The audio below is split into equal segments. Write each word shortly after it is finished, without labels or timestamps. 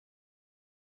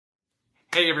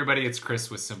Hey everybody, it's Chris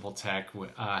with Simple Tech,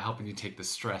 helping you take the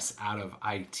stress out of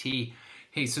IT.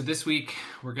 Hey, so this week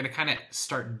we're going to kind of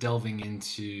start delving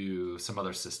into some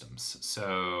other systems.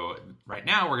 So right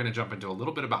now we're going to jump into a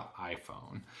little bit about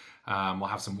iPhone. We'll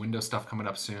have some Windows stuff coming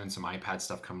up soon, some iPad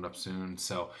stuff coming up soon.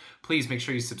 So please make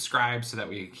sure you subscribe so that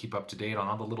we keep up to date on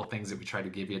all the little things that we try to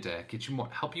give you to get you more,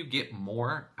 help you get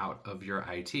more out of your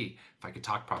IT. If I could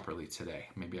talk properly today,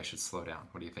 maybe I should slow down.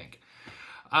 What do you think?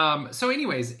 So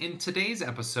anyways, in today's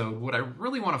episode, what I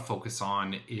really want to focus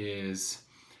on is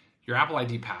your Apple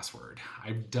ID password.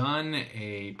 I've done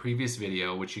a previous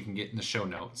video, which you can get in the show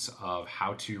notes, of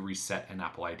how to reset an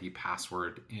Apple ID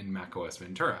password in macOS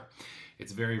Ventura.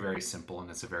 It's very, very simple and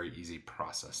it's a very easy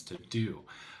process to do.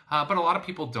 But a lot of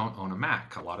people don't own a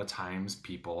Mac. A lot of times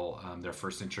people, their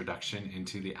first introduction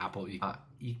into the Apple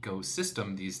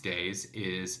ecosystem these days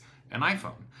is an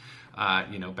iPhone.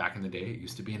 Back in the day, it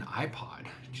used to be an iPod.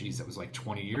 Geez, that was like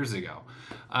 20 years ago.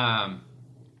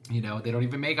 They don't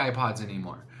even make iPods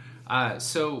anymore.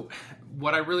 So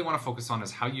what I really want to focus on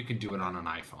is how you can do it on an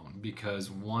iPhone, because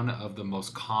one of the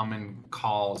most common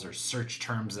calls or search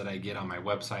terms that I get on my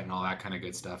website and all that kind of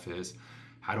good stuff is,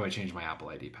 how do I change my Apple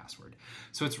ID password?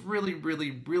 So it's really,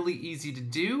 really, really easy to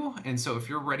do. And so if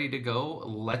you're ready to go,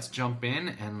 let's jump in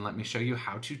and let me show you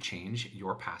how to change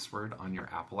your password on your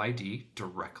Apple ID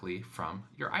directly from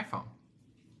your iPhone.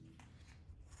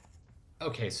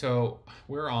 Okay, so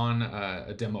we're on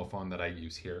a demo phone that I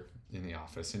use here in the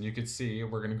office, and you can see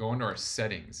we're gonna go into our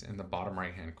settings in the bottom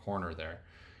right-hand corner there.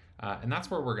 And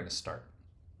that's where we're gonna start.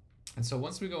 And so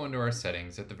once we go into our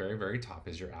settings, at the very, very top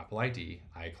is your Apple ID,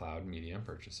 iCloud, media, and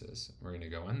purchases. We're going to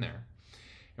go in there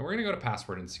and we're going to go to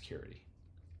password and security.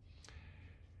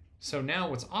 So now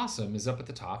what's awesome is up at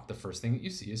the top, the first thing that you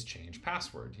see is change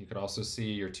password. You could also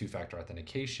see your two-factor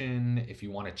authentication. If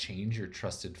you want to change your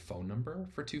trusted phone number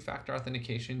for two-factor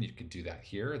authentication, you could do that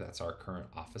here. That's our current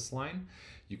office line.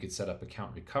 You could set up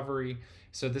account recovery.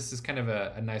 So this is kind of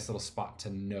a nice little spot to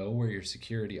know where your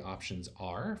security options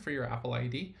are for your Apple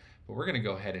ID. But we're going to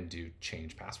go ahead and do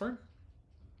change password.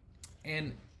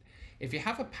 And if you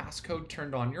have a passcode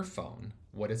turned on your phone,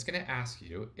 what it's going to ask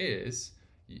you is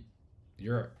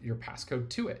your passcode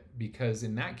to it, because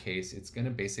in that case, it's going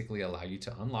to basically allow you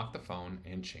to unlock the phone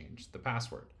and change the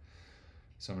password.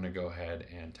 So I'm going to go ahead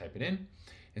and type it in.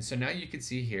 And so now you can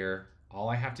see here, all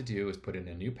I have to do is put in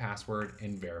a new password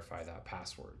and verify that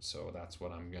password. So that's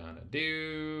what I'm going to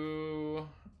do.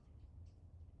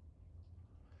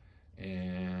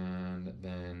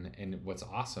 And what's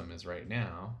awesome is right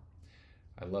now,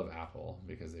 I love Apple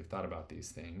because they've thought about these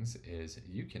things, is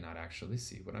you cannot actually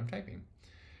see what I'm typing.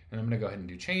 And I'm going to go ahead and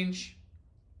do change.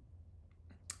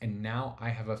 And now I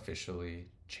have officially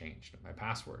changed my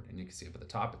password. And you can see up at the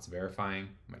top, it's verifying.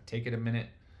 It might take it a minute.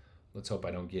 Let's hope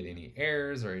I don't get any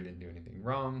errors or I didn't do anything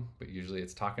wrong. But usually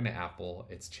it's talking to Apple.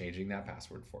 It's changing that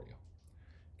password for you.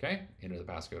 Okay, enter the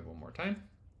passcode one more time.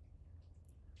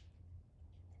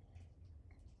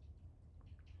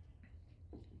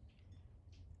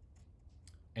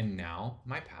 And now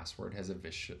my password has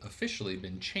officially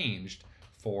been changed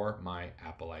for my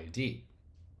Apple ID.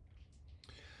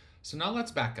 So now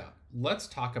let's back up. Let's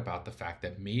talk about the fact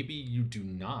that maybe you do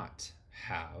not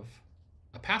have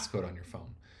a passcode on your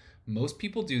phone. Most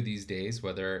people do these days,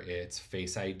 whether it's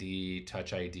Face ID,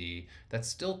 Touch ID, that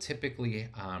still typically,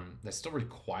 that still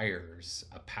requires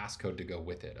a passcode to go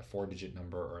with it, a 4-digit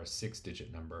number or a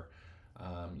 6-digit number.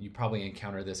 You probably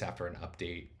encounter this after an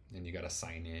update and you got to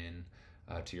sign in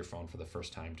to your phone for the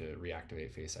first time to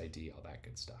reactivate Face ID, all that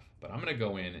good stuff. But I'm going to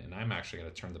go in and I'm actually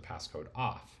going to turn the passcode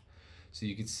off so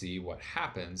you can see what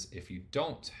happens if you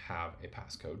don't have a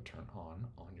passcode turned on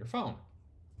your phone.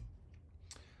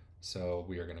 So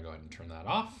we are going to go ahead and turn that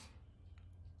off.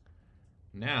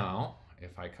 Now,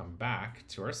 if I come back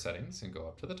to our settings and go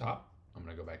up to the top, I'm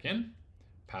going to go back in,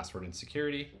 password and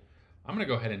security. I'm going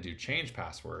to go ahead and do change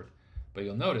password. But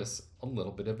you'll notice a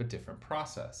little bit of a different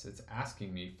process. It's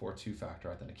asking me for two-factor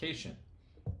authentication.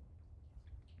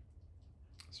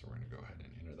 So we're going to go ahead and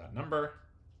enter that number.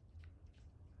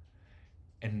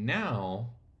 And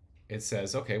now it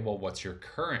says, okay, well, what's your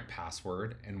current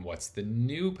password and what's the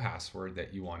new password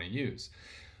that you want to use?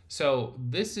 So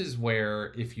this is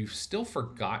where if you still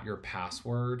forgot your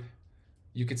password,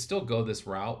 you could still go this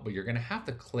route, but you're going to have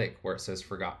to click where it says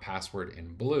forgot password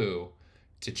in blue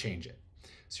to change it.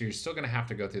 So you're still going to have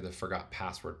to go through the forgot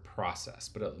password process,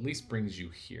 but it at least brings you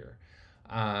here.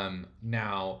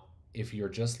 Now, if you're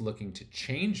just looking to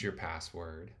change your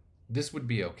password, this would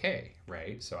be okay,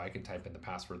 right? So I can type in the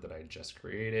password that I just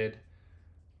created.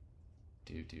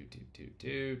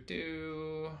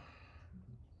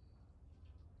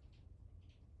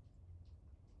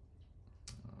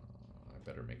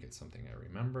 better make it something I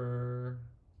remember.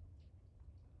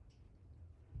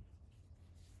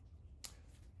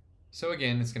 So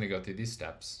again, it's going to go through these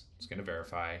steps. It's going to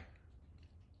verify.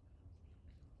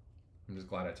 I'm just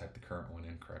glad I typed the current one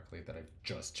in correctly that I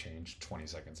just changed 20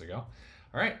 seconds ago.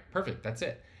 All right, perfect, that's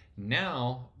it.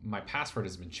 Now my password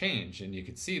has been changed, and you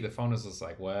can see the phone is just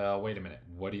like, well, wait a minute,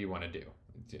 what do you want to do?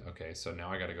 Okay, so now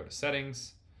I got to go to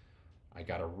settings. I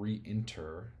got to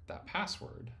re-enter that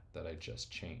password that I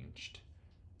just changed.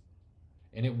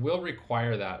 And it will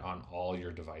require that on all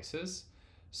your devices.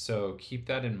 So keep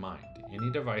that in mind. Any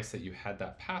device that you had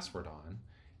that password on,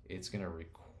 it's going to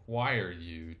require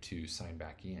you to sign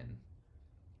back in.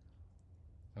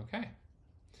 Okay,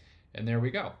 and there we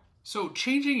go. So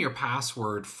changing your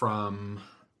password from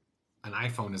an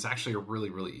iPhone is actually a really,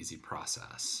 really easy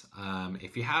process.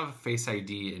 If you have Face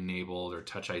ID enabled or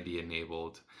Touch ID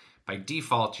enabled, by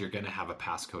default, you're going to have a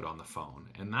passcode on the phone.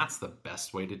 And that's the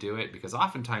best way to do it, because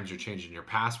oftentimes you're changing your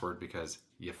password because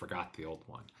you forgot the old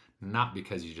one, not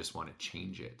because you just want to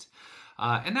change it.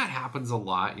 And that happens a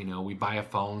lot. You know, we buy a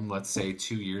phone, let's say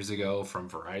 2 years ago from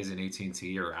Verizon,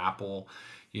 AT&T, or Apple.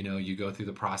 You know, you go through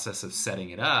the process of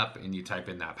setting it up and you type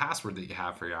in that password that you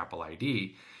have for your Apple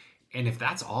ID. And if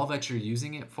that's all that you're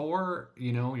using it for,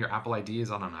 you know, your Apple ID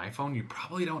is on an iPhone, you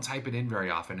probably don't type it in very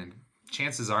often, and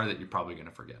chances are that you're probably going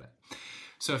to forget it.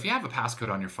 So if you have a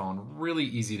passcode on your phone, really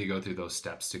easy to go through those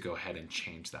steps to go ahead and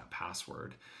change that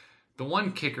password. The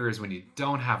one kicker is when you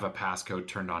don't have a passcode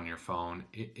turned on your phone,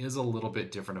 it is a little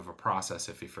bit different of a process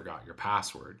if you forgot your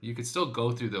password. You could still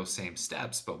go through those same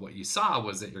steps, but what you saw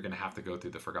was that you're going to have to go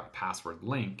through the forgot password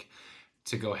link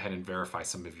to go ahead and verify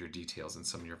some of your details and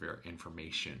some of your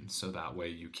information, so that way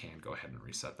you can go ahead and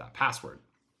reset that password.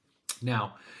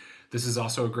 Now, this is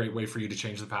also a great way for you to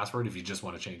change the password if you just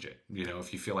want to change it. You know,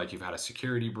 if you feel like you've had a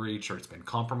security breach or it's been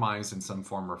compromised in some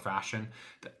form or fashion,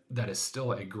 that is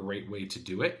still a great way to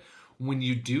do it. When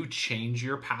you do change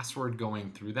your password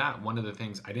going through that, one of the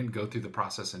things, I didn't go through the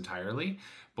process entirely,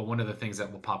 but one of the things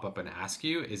that will pop up and ask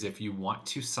you is if you want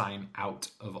to sign out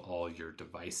of all your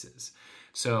devices.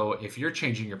 So if you're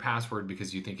changing your password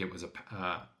because you think it was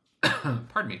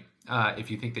pardon me,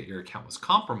 if you think that your account was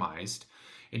compromised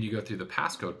and you go through the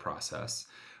passcode process,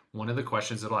 one of the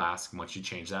questions it'll ask once you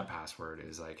change that password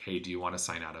is like, hey, do you want to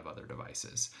sign out of other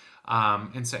devices?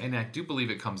 And I do believe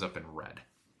it comes up in red.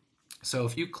 So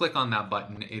if you click on that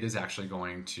button, it is actually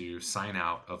going to sign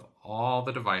out of all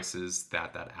the devices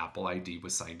that Apple ID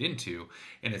was signed into,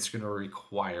 and it's going to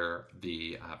require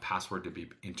the password to be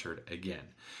entered again.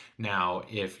 Now,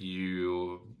 if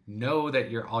you know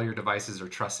that all your devices are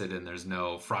trusted and there's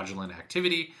no fraudulent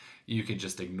activity, you can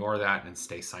just ignore that and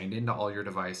stay signed into all your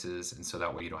devices, and so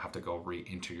that way you don't have to go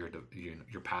re-enter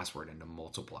your password into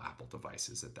multiple Apple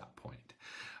devices at that point.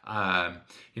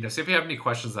 So if you have any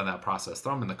questions on that process,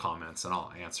 throw them in the comments and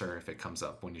I'll answer if it comes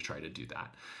up when you try to do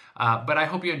that. But I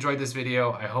hope you enjoyed this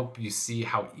video. I hope you see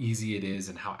how easy it is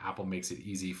and how Apple makes it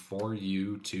easy for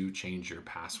you to change your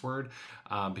password,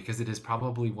 because it is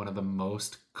probably one of the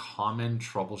most common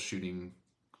troubleshooting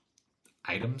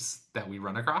items that we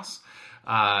run across,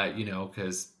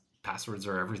 because passwords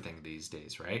are everything these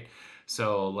days, right?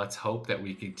 So let's hope that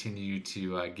we continue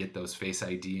to get those Face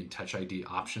ID and Touch ID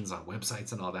options on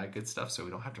websites and all that good stuff, so we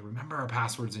don't have to remember our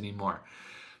passwords anymore.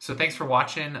 So thanks for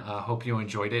watching. Hope you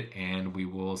enjoyed it, and we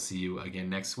will see you again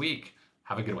next week.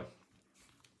 Have a good one.